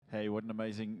Hey, what an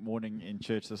amazing morning in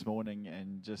church this morning,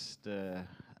 and just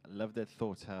love that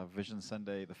thought how Vision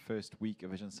Sunday, the first week of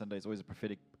Vision Sunday, is always a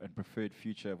prophetic and preferred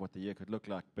future of what the year could look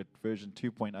like. But version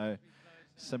 2.0,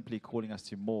 simply calling us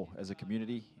to more as a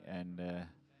community and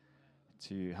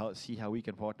to see how we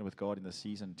can partner with God in this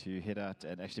season to head out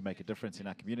and actually make a difference in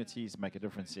our communities, make a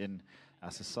difference in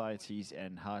our societies,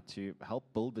 and how to help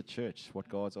build the church, what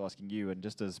God's asking you. And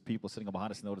just as people sitting behind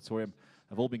us in the auditorium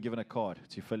have all been given a card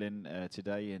to fill in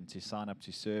today and to sign up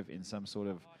to serve in some sort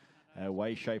of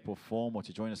way, shape, or form, or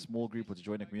to join a small group or to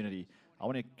join a community, I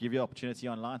want to give you opportunity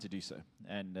online to do so.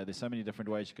 And there's so many different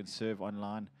ways you can serve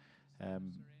online.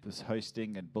 There's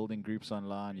hosting and building groups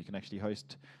online. You can actually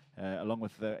host along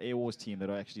with the Air Wars team that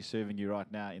are actually serving you right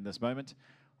now in this moment.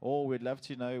 Or we'd love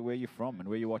to know where you're from and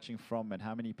where you're watching from and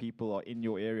how many people are in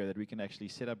your area that we can actually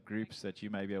set up groups that you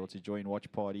may be able to join watch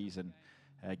parties and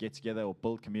get together or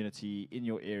build community in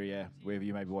your area, wherever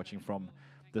you may be watching from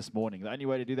this morning. The only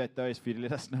way to do that, though, is for you to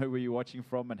let us know where you're watching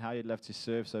from and how you'd love to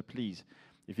serve. So please,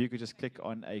 if you could just click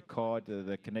on a card,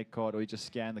 the Connect card, or you just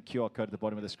scan the QR code at the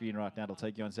bottom of the screen right now. It'll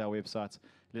take you onto our website.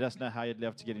 Let us know how you'd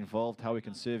love to get involved, how we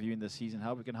can serve you in this season,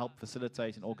 how we can help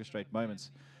facilitate and orchestrate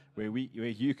moments where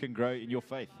you can grow in your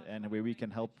faith and where we can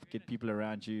help get people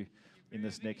around you in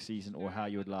this next season, or how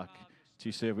you would like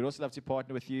to serve. We'd also love to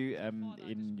partner with you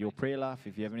in your prayer life.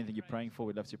 If you have anything you're praying for,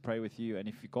 we'd love to pray with you. And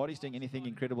if God is doing anything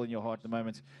incredible in your heart at the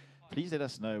moment, please let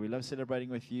us know. We love celebrating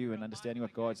with you and understanding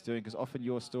what God's doing, because often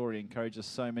your story encourages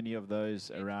so many of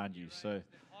those around you. So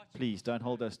please don't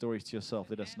hold those stories to yourself.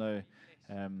 Let us know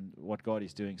what God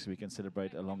is doing so we can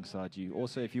celebrate alongside you.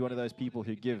 Also, if you're one of those people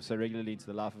who give so regularly into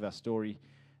the life of our story,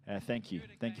 thank you.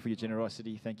 Thank you for your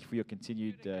generosity. Thank you for your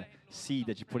continued seed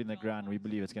that you put in the ground. We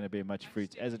believe it's going to bear much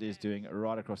fruit, as it is doing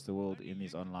right across the world in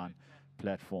these online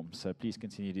platforms. So please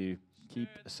continue to keep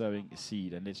sowing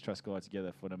seed, and let's trust God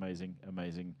together for an amazing,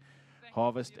 amazing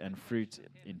harvest and fruit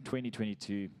in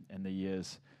 2022 and the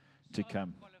years to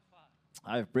come.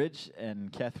 I have Bridge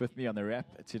and Kath with me on the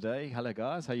wrap today. Hello,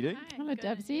 guys. How you doing? Hi. Hello,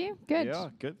 Dubsy. Good. Yeah,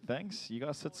 good. Thanks. You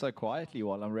guys sit so quietly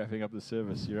while I'm wrapping up the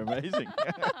service. You're amazing.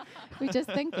 We're just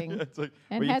thinking. Like,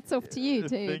 and hats off to you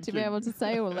to be able to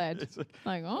say all that. It's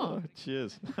oh.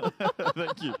 Cheers.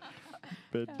 Thank you.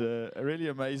 But a really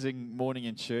amazing morning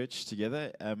in church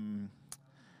together.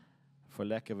 For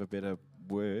lack of a better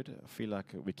word, I feel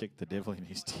like we kicked the devil in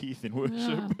his teeth in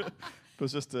worship. Yeah. It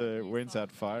was just went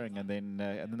out firing, and then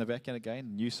the back end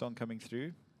again, new song coming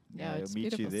through. Yeah, it's a Meet You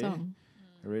beautiful There. song.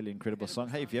 A really incredible song.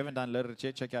 Hey, if you haven't downloaded it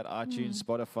yet, check out iTunes,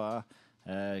 Spotify,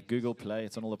 Google Play.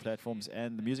 It's on all the platforms,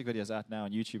 and the music video is out now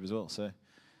on YouTube as well. So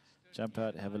jump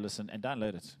out, have a listen, and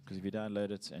download it. Because if you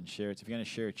download it and share it, if you're going to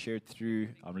share it through,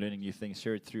 I'm learning new things,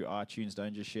 share it through iTunes.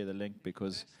 Don't just share the link,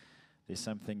 because there's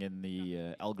something in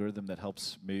the algorithm that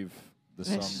helps move the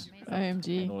song.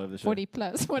 OMG. All over the show. 40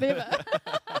 plus, whatever.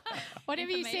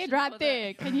 Whatever you said right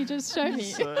there. Can you just show me?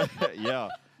 So, yeah.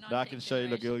 Now I can show you.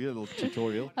 Look, you'll get a little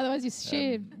tutorial. Otherwise, you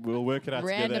share we'll work it out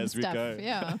together random as we stuff. go.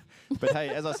 Yeah. But hey,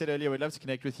 as I said earlier, we'd love to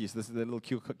connect with you. So this is the little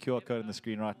QR code on the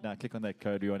screen right now. Click on that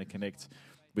code. We want to connect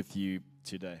with you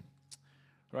today.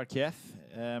 Right, Kath.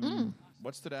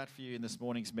 What stood out for you in this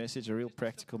morning's message? A real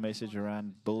practical message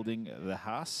around building the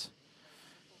house.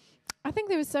 I think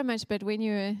there was so much, but when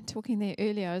you were talking there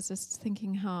earlier, I was just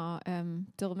thinking how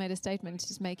Dill made a statement,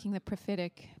 just making the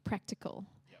prophetic practical.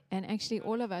 And actually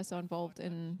all of us are involved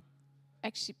in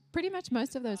actually pretty much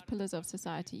most of those pillars of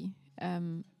society.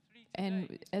 And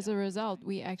as a result,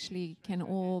 we actually can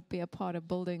all be a part of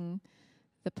building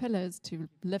the pillars to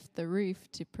lift the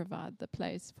roof, to provide the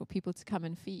place for people to come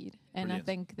and feed. And Brilliant.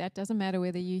 I think that doesn't matter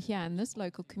whether you're here in this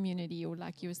local community or,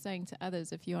 like you were saying to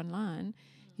others, if you're online,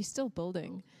 you're still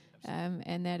building.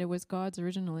 And that it was God's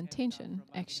original intention,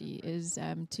 actually, is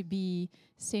to be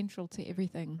central to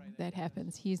everything that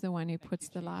happens. He's the one who puts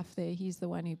the life there. He's the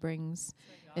one who brings.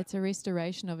 It's a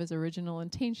restoration of his original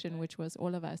intention, which was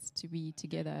all of us to be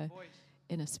together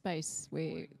in a space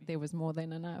where there was more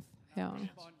than enough. Yeah.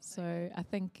 So I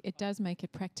think it does make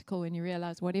it practical when you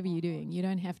realize whatever you're doing, you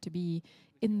don't have to be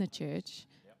in the church.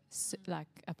 Like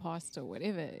a pastor,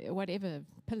 whatever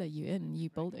pillar you're in, you're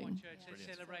building.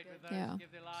 Yeah.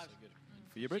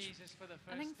 For you, Bridge?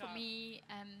 I think for me,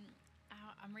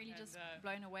 I'm really just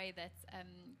blown away that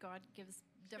God gives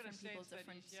different people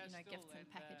different, gifts and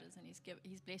packages, and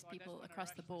He's blessed people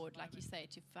across the board, like you say,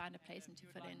 to find a place and to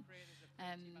fit in.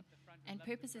 And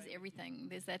purpose is everything.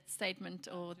 There's that statement,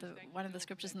 or one of the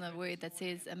scriptures in the Word that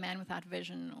says, "A man without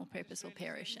vision or purpose will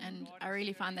perish." And I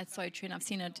really find that so true, and I've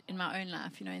seen it in my own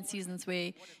life. In seasons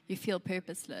where you feel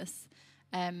purposeless,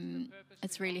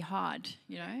 it's really hard.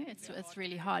 It's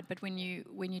really hard. But when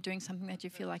you're doing something that you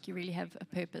feel like you really have a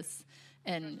purpose,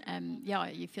 in,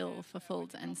 you feel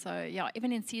fulfilled. And so,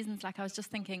 even in seasons, like I was just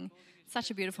thinking, such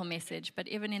a beautiful message, but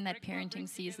even in that parenting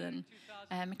season,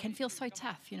 it can feel so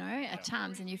tough, at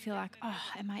times, and you feel like, oh,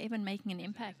 am I even making an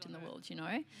impact in the world,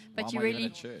 But Why you am I even really,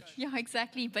 in church? yeah,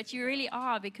 exactly, but you really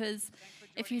are, because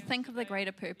if you think of the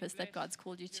greater purpose that God's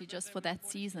called you to just for that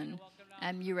season,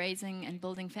 you're raising and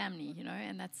building family,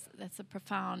 and that's a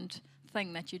profound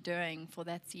thing that you're doing for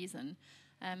that season,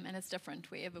 and it's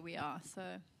different wherever we are. So,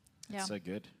 yeah, So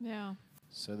good. Yeah.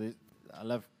 So I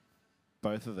love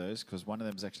both of those, because one of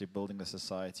them is actually building the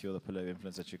society or the pillar of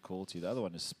influence that you're called to. The other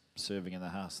one is serving in the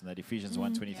house. And that Ephesians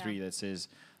 1:23 that says,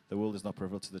 the world is not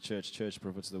peripheral to the church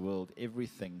peripheral to the world.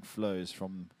 Everything flows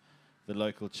from the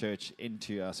local church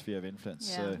into our sphere of influence.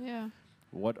 Yeah. So Yeah.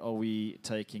 what are we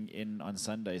taking in on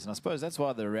Sundays? And I suppose that's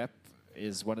why the wrap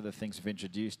is one of the things we've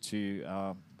introduced to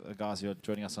the guys who are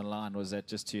joining us online, was that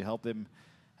just to help them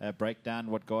break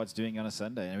down what God's doing on a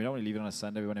Sunday. And we don't want to leave it on a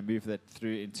Sunday. We want to move that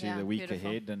through into the week beautiful.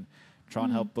 ahead and try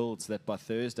and help build so that by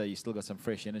Thursday you still got some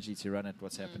fresh energy to run at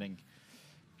what's happening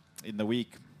in the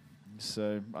week.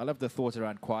 So I love the thought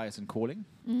around quiet and calling.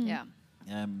 yeah,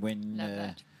 When love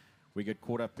that. we get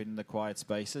caught up in the quiet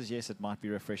spaces, yes, it might be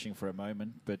refreshing for a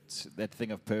moment, but that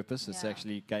thing of purpose, it's Yeah.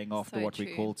 actually going after So what true.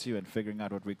 we're called to and figuring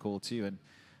out what we're called to,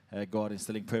 and God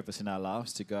instilling purpose in our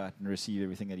lives to go out and receive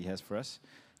everything that He has for us,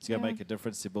 to go Yeah. make a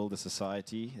difference, to build a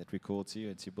society that we're called to,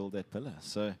 and to build that pillar.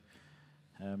 So,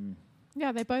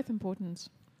 Yeah, they're both important.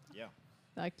 yeah.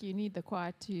 Like, you need the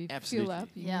quiet to Absolutely. fuel up.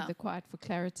 You Yeah. need the quiet for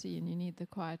clarity, and you need the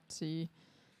quiet to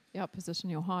position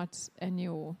your heart and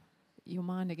your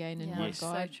mind again in Yeah, what Yes.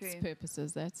 so God's true.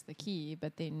 purposes. That's the key.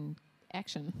 But then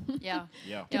action. Yeah,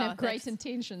 Yeah. You can Yeah, have great that's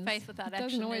intentions. faith without it doesn't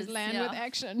action always is- land yeah. with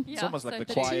action. Yeah. It's almost like so the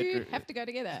The true. quiet. two have to go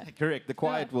together. Correct. The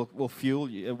quiet will fuel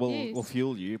you. Will Yes.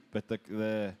 fuel you, but the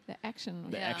The action.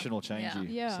 the Yeah. action will change Yeah. you.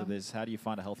 Yeah. So there's how do you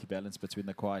find a healthy balance between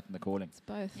the quiet and the calling? It's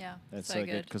both. Yeah, That's so so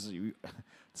good, good. because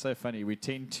it's so funny. We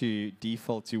tend to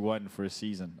default to one for a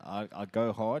season. I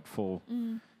go hard for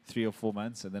 3 or 4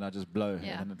 months, and then I just blow.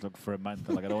 Yeah. And then it look for a month.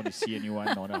 I'm like, I don't want to see anyone.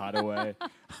 I want to hide away.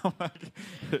 I'm like,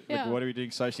 Yeah. what are we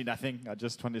doing socially? Nothing. I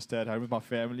just want to stay at home with my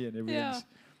family and everything's. Yeah.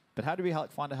 But how do we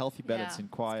find a healthy balance Yeah, in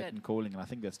it's quiet good. and calling? And I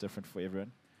think that's different for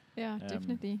everyone. Yeah,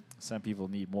 definitely. Some people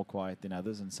need more quiet than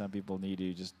others, and some people need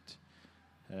to just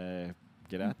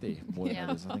get out there more than Yeah,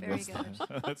 others. I think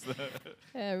very that's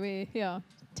the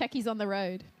Tacky's on the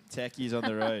road. tackies on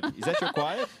the road. Is that your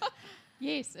quiet?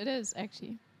 Yes, it is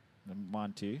actually.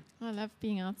 Mine too. I love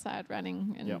being outside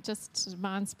running and Yep. just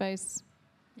mind space.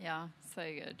 Yeah, so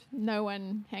good. No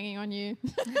one hanging on you.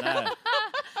 No.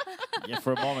 Yeah,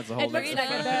 for a moment, it's a whole It looks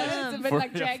next- like it's a bit For-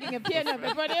 like dragging a piano,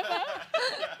 but whatever.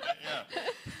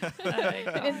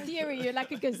 In theory, you're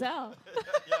like a gazelle.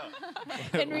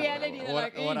 In reality, they're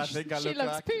What- like, what I "Eesh, think I she look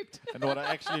looks like." pooped. and what I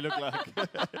actually look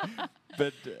like.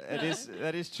 But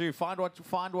that is true. Find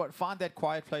that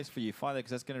quiet place for you. Find that,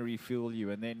 because that's going to refuel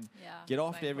you, and then Yeah, get so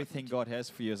after everything important. God has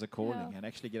for you as a calling, Yeah. and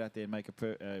actually get out there and make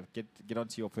get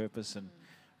onto your purpose and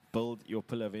build your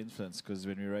pillar of influence. Because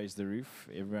when we raise the roof,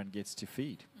 everyone gets to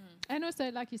feed. And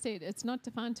also, like you said, it's not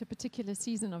defined to a particular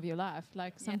season of your life.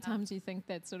 Like Yeah. sometimes you think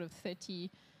that sort of 30,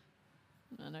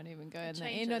 I don't even go in the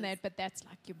end on changes. that, but that's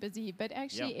like you're busy. But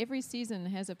actually, every season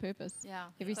has a purpose. Yeah,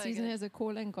 Every so season good. has a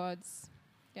calling. God's,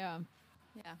 yeah.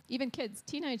 Yeah, Even kids,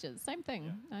 teenagers, same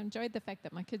thing. I enjoyed the fact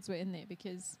that my kids were in there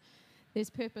because there's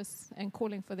purpose and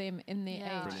calling for them in their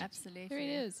yeah, age. absolutely. There it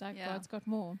is. Like yeah. God's got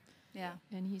more, Yeah,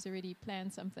 and He's already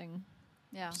planned something.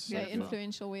 yeah, So They're beautiful.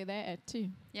 influential where they're at too.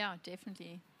 Yeah,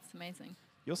 definitely. It's amazing.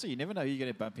 You never know who you're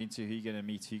going to bump into, who you're going to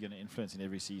meet, who you're going to influence in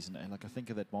every season. And like I think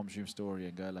of that mom's room story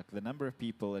and go, like, the number of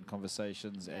people and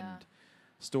conversations Yeah. and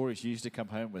stories you used to come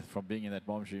home with from being in that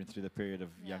mom's room through the period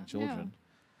of Yeah. young children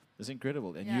is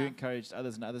incredible. And Yeah. you encouraged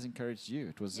others, and others encouraged you.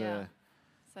 It was Yeah.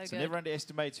 So so good. never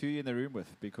underestimate who you're in the room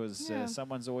with, because Yeah.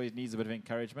 someone's always needs a bit of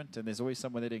encouragement, and there's always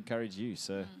someone that encourage you.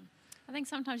 So I think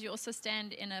sometimes you also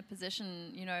stand in a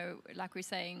position, like we're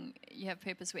saying, you have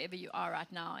purpose wherever you are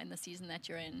right now in the season that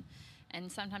you're in. And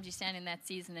sometimes you stand in that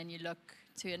season and you look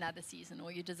to another season,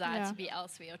 or you desire Yeah. to be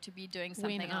elsewhere or to be doing When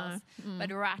something I- else.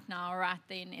 But right now, right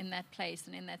then, in that place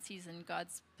and in that season,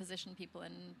 God's positioned people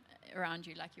around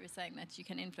you, like you were saying, that you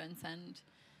can influence, and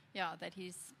that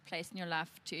He's placed in your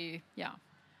life to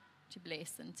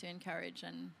bless and to encourage,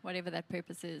 and whatever that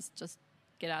purpose is, just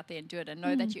get out there and do it, and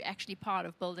know that you're actually part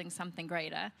of building something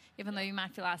greater. Even though you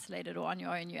might feel isolated or on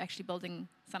your own, you're actually building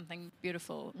something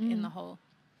beautiful in the whole.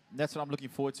 that's what I'm looking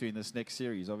forward to in this next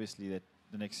series. Obviously, that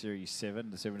the next series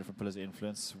 7, the 7 different pillars of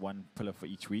influence, one pillar for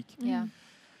each week. Yeah.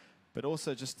 But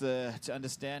also just to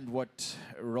understand what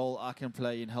role I can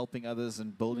play in helping others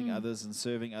and building others and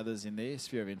serving others in their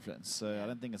sphere of influence. So I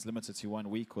don't think it's limited to 1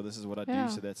 week or this is what I do,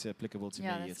 so that's applicable to me.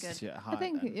 That's It's good. I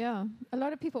think, a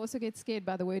lot of people also get scared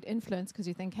by the word influence because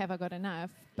you think, have I got enough?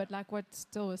 But like what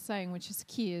Still was saying, which is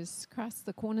key, is Christ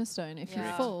the cornerstone. If you're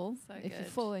full, So if you're good.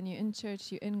 full and you're in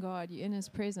church, you're in God, you're in His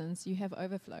presence, you have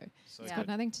overflow. So It's Yeah. got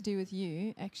nothing to do with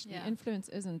you. Actually, Yeah. influence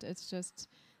isn't. It's just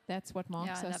that's what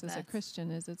marks I us love as a that.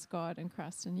 Christian. Is it's God and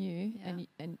Christ and you, Yeah.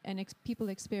 and people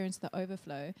experience the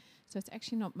overflow. So it's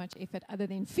actually not much effort other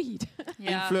than feed.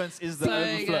 Yeah. Influence is the So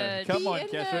overflow. good. Come Be on, in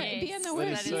Catherine. Be in the Yes. Word,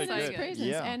 That be is in so His good. presence,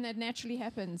 Yeah. and it naturally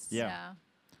happens. Yeah.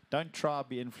 Don't try to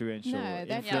be influential. No, that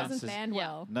Influence doesn't is- land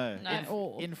well. No, No. At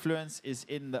all. influence is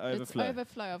in the It's overflow.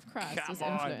 overflow of Christ Come is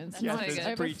on. influence, That's not so good.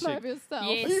 overflow Preaching. of yourself.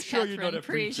 Yes. Are you sure you're not a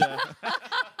Catherine, preach. preacher?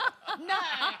 No,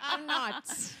 I'm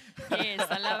not. Yes,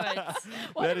 I love it.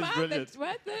 What That am is I, brilliant.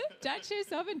 What the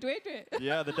Duchess of Ndwedwe?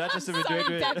 Yeah, the Duchess of Sorry,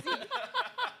 Ndwedwe. Dutsy.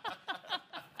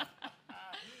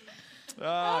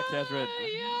 Catherine.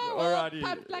 Yeah, Alrighty.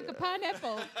 pumped like a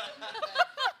pineapple.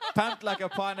 Pumped like a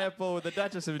pineapple with the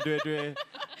Duchess of Ndwedwe.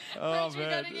 Oh, Rich, we're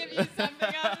man. going to give you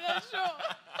something out of the shore.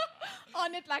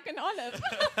 On it like an olive.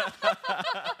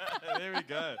 There we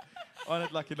go. On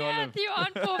it like an Yeah, olive. you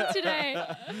on form today.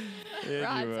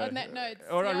 Right, Anyway. on that note.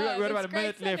 All right, yeah, we got about it's a great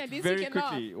minute Sunday. left. At least Very we can laugh.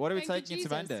 quickly. What are we Thank you, taking into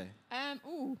Jesus. Monday?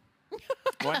 Ooh.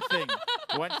 One thing.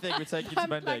 One thing we're taking into Pumped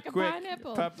Monday. like a Quick.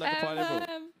 pineapple. Pumped like a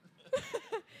pineapple.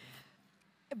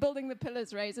 Building the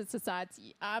pillars raises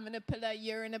society. I'm in a pillar,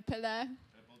 you're in a pillar.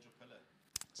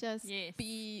 Just Yes.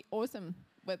 be awesome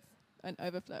with an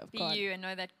overflow of Be God. you and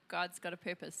know that God's got a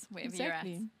purpose wherever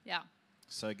Exactly. you're at. Yeah.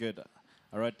 So good.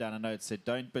 I wrote down a note said,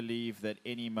 don't believe that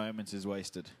any moment is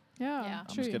wasted. Yeah, Yeah. I'm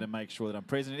true. just going to make sure that I'm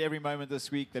present at every moment this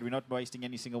week, that we're not wasting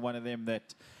any single one of them,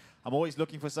 that I'm always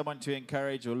looking for someone to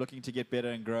encourage or looking to get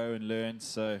better and grow and learn.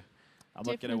 So I'm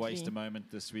not going to waste a Definitely.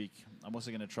 moment this week. I'm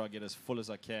also going to try to get as full as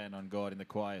I can on God in the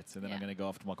quiet, and then I'm Yeah. going to go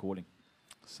after my calling.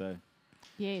 So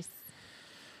Yes.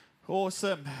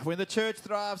 awesome. When the church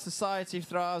thrives, society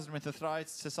thrives, and when the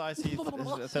society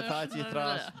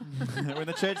thrives, when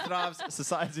the church thrives,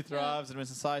 society thrives, and when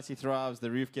society thrives,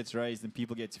 the roof gets raised and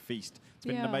people get to feast. It's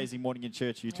been an Yeah. amazing morning in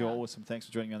church. You two are Yeah. awesome. Thanks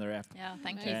for joining me on the wrap. Yeah,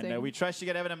 thank you. Amazing. And we trust you're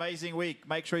going to have an amazing week.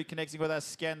 Make sure you're connecting with us,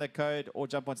 scan the code, or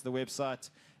jump onto the website.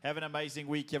 Have an amazing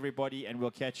week, everybody, and we'll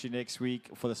catch you next week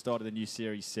for the start of the new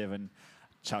Series 7.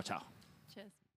 Ciao, ciao.